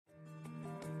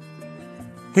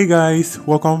Hey guys,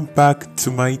 welcome back to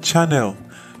my channel.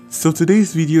 So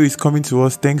today's video is coming to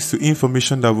us thanks to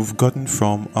information that we've gotten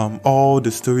from all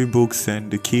the storybooks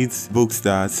and the kids books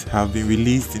that have been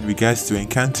released in regards to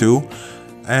Encanto.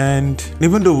 And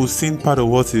even though we've seen part of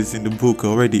what is in the book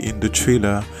already in the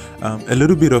trailer, a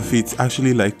little bit of it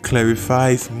actually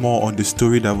clarifies more on the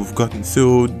story that we've gotten.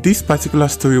 So this particular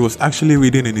story was actually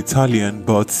written in Italian,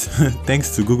 but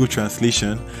thanks to Google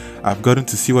Translation, I've gotten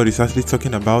to see what it's actually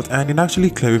talking about, and it actually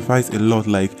clarifies a lot,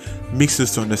 makes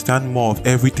us to understand more of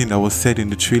everything that was said in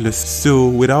the trailer. So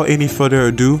without any further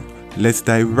ado, let's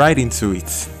dive right into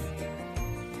it.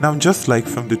 Now, just like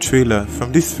from the trailer,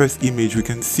 from this first image, we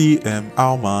can see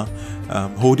Alma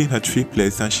holding her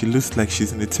triplets, and she looks like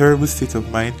she's in a terrible state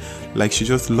of mind, like she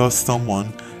just lost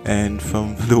someone. And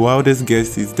from the wildest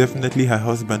guess, it's definitely her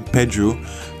husband Pedro.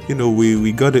 You know,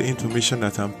 we got the information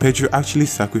that Pedro actually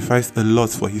sacrificed a lot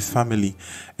for his family,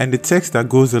 and the text that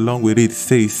goes along with it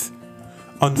says,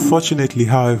 "Unfortunately,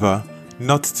 however,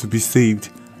 not to be saved,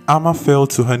 Alma fell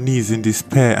to her knees in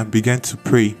despair and began to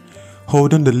pray,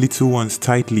 holding the little ones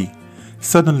tightly.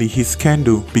 Suddenly his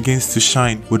candle begins to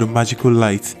shine with a magical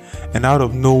light, and out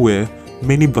of nowhere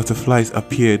many butterflies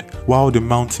appeared while the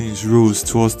mountains rose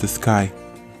towards the sky."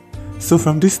 So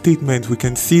from this statement we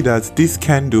can see that this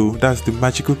candle, that's the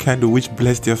magical candle which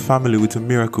blessed their family with a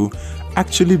miracle,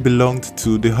 actually belonged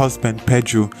to the husband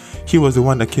Pedro. He was the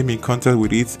one that came in contact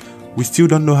with it. We still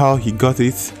don't know how he got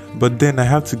it, but then I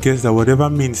have to guess that whatever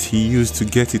means he used to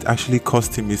get it actually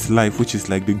cost him his life, which is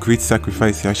like the great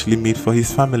sacrifice he actually made for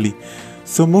his family.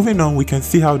 So moving on, we can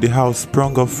see how the house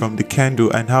sprung up from the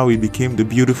candle and how it became the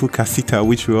beautiful casita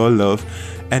which we all love.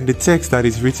 And the text that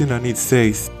is written on it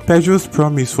says, "Pedro's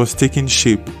promise was taking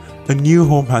shape. A new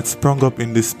home had sprung up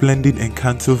in the splendid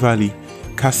Encanto Valley.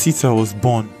 Casita was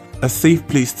born, a safe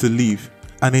place to live,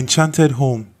 an enchanted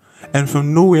home. And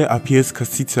from nowhere appears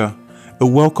Casita, a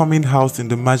welcoming house in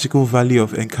the magical valley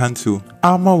of Encanto.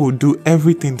 Alma will do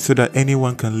everything so that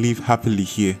anyone can live happily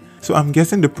here." So I'm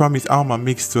guessing the promise Alma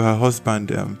makes to her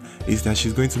husband is that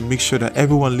she's going to make sure that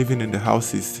everyone living in the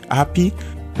house is happy.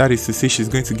 That is to say, she's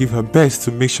going to give her best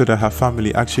to make sure that her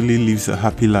family actually lives a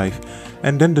happy life.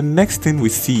 And then the next thing we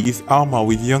see is Alma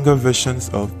with younger versions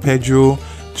of Pedro,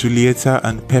 Julieta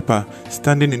and Peppa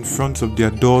standing in front of their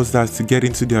doors, that's to get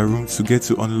into their rooms to get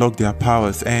to unlock their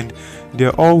powers. And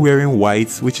they're all wearing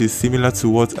white, which is similar to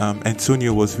what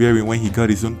Antonio was wearing when he got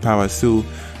his own power. So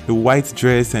the white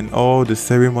dress and all the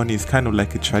ceremony is kind of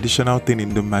like a traditional thing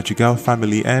in the Madrigal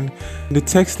family. And the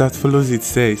text that follows it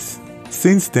says,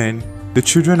 "Since then, the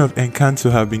children of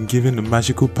Encanto have been given the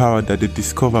magical power that they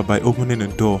discover by opening a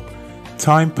door.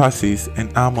 Time passes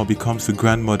and Alma becomes a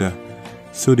grandmother.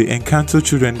 So the Encanto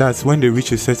children, that's when they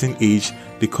reach a certain age,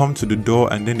 they come to the door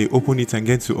and then they open it and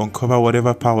get to uncover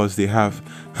whatever powers they have."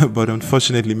 But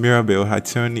unfortunately, Mirabel, her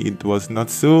turn, it was not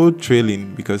so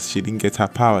thrilling because she didn't get her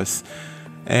powers.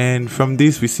 And from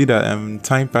this we see that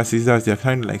time passes, as they're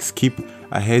kind of skip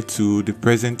ahead to the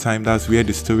present time. That's where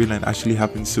the storyline actually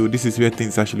happens. So this is where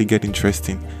things actually get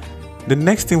interesting. The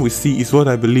next thing we see is what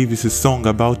I believe is a song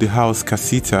about the house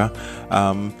Casita.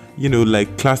 You know,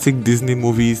 like classic Disney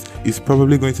movies, is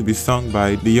probably going to be sung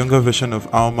by the younger version of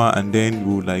Alma and then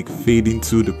will fade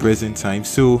into the present time.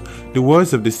 So the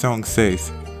words of the song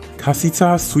says,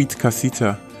 "Casita, sweet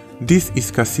Casita, this is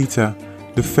Casita,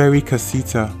 the fairy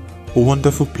Casita, a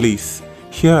wonderful place.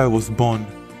 Here I was born.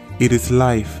 It is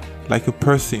life, like a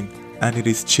person, and it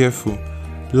is cheerful,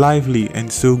 lively and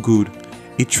so good.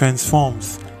 It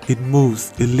transforms, it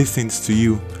moves, it listens to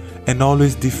you, and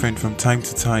always different from time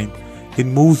to time. It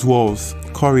moves walls,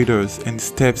 corridors, and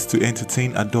steps to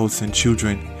entertain adults and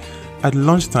children. At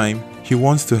lunchtime, he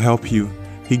wants to help you.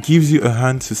 He gives you a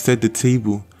hand to set the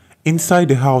table. Inside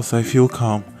the house, I feel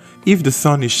calm. If the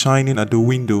sun is shining at the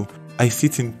window, I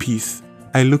sit in peace.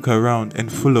 I look around and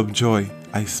full of joy,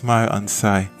 I smile and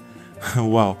sigh."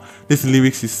 Wow, this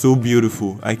lyrics is so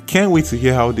beautiful. I can't wait to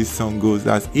hear how this song goes,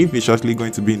 as if it's actually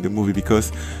going to be in the movie,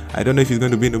 because I don't know if it's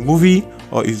going to be in the movie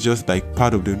or it's just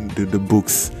part of the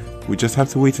books. We just have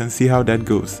to wait and see how that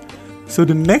goes. So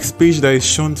the next page that is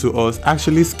shown to us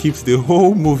actually skips the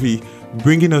whole movie,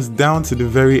 bringing us down to the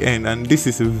very end, and this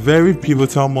is a very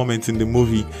pivotal moment in the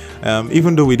movie.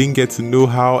 Even though we didn't get to know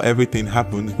how everything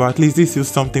happened, but at least this is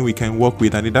something we can work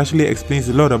with, and it actually explains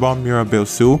a lot about Mirabel.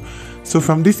 So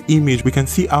from this image we can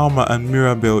see Alma and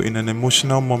Mirabel in an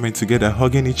emotional moment together,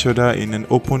 hugging each other in an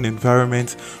open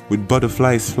environment with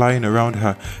butterflies flying around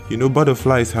her. You know,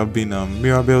 butterflies have been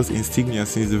Mirabel's insignia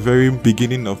since the very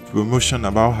beginning of promotion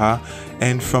about her.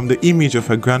 And from the image of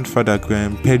her grandfather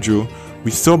Pedro, We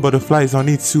saw butterflies on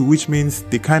it too, which means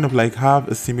they kind of like have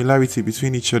a similarity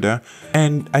between each other.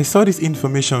 And I saw this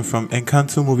information from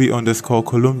Encanto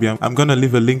movie_Colombia. I'm gonna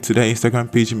leave a link to their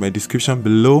Instagram page in my description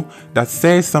below that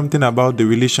says something about the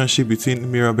relationship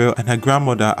between Mirabel and her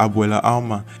grandmother Abuela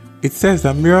Alma. It says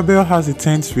that Mirabel has a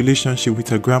tense relationship with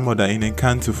her grandmother in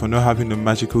Encanto for not having the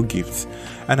magical gifts.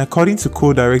 And according to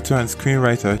co-director and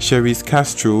screenwriter Cherise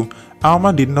Castro,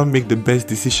 Alma did not make the best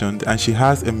decisions and she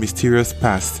has a mysterious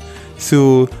past.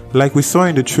 So, like we saw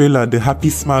in the trailer, the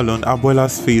happy smile on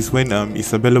Abuela's face when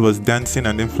Isabella was dancing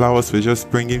and then flowers were just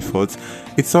springing forth,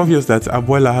 it's obvious that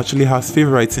Abuela actually has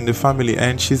favorites in the family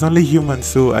and she's only human,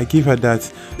 so I give her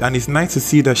that. And it's nice to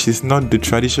see that she's not the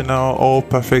traditional,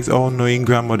 all-perfect, all-knowing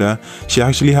grandmother. She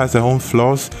actually has her own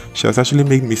flaws, she has actually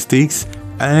made mistakes,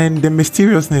 and the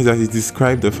mysteriousness that is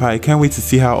described of her, I can't wait to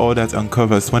see how all that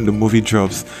uncovers when the movie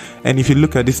drops. And if you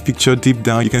look at this picture deep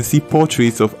down, you can see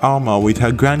portraits of Alma with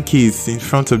her grandkids in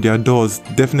front of their doors.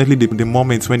 Definitely the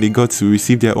moments when they got to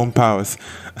receive their own powers.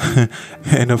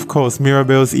 And of course,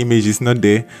 Mirabel's image is not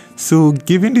there. So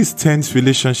given this tense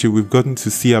relationship we've gotten to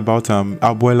see about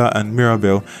Abuela and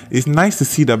Mirabel, it's nice to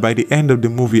see that by the end of the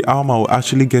movie, Alma will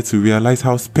actually get to realize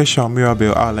how special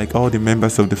Mirabel are like all the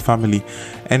members of the family.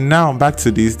 And now back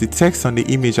to this, the text on the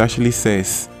image actually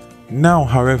says, "Now,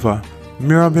 however,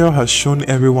 Mirabel has shown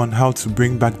everyone how to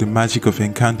bring back the magic of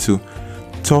Encanto,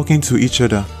 talking to each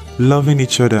other, loving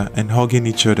each other, and hugging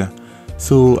each other."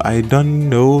 So I don't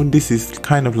know, this is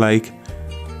kind of like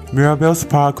Mirabel's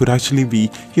power could actually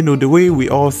be, you know, the way we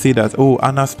all say that, oh,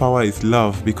 Anna's power is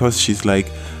love because she's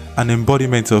like an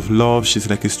embodiment of love, she's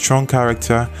like a strong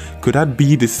character. Could that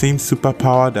be the same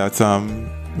superpower that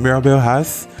Mirabel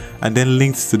has? And then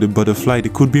links to the butterfly,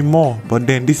 there could be more, but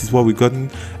then this is what we gotten.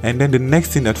 And then the next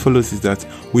thing that follows is that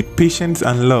with patience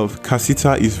and love,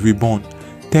 Casita is reborn,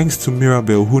 thanks to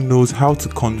Mirabel, who knows how to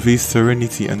convey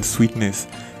serenity and sweetness,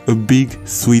 a big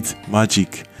sweet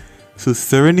magic. So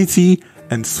serenity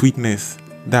and sweetness,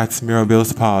 that's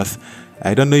Mirabel's powers.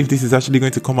 I don't know if this is actually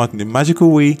going to come out in a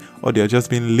magical way or they're just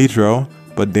being literal,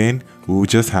 but then we'll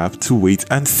just have to wait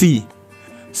and see.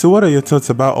 So what are your thoughts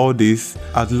about all this?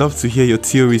 I'd love to hear your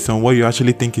theories on what you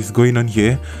actually think is going on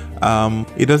here.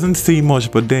 It doesn't say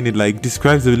much, but then it like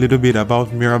describes a little bit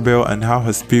about Mirabel and how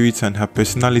her spirit and her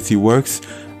personality works.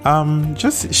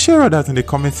 Just share all that in the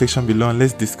comment section below and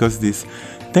let's discuss this.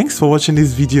 Thanks for watching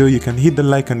this video. You can hit the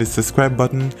like and the subscribe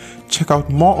button. Check out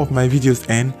more of my videos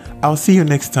and I'll see you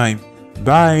next time.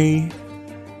 Bye.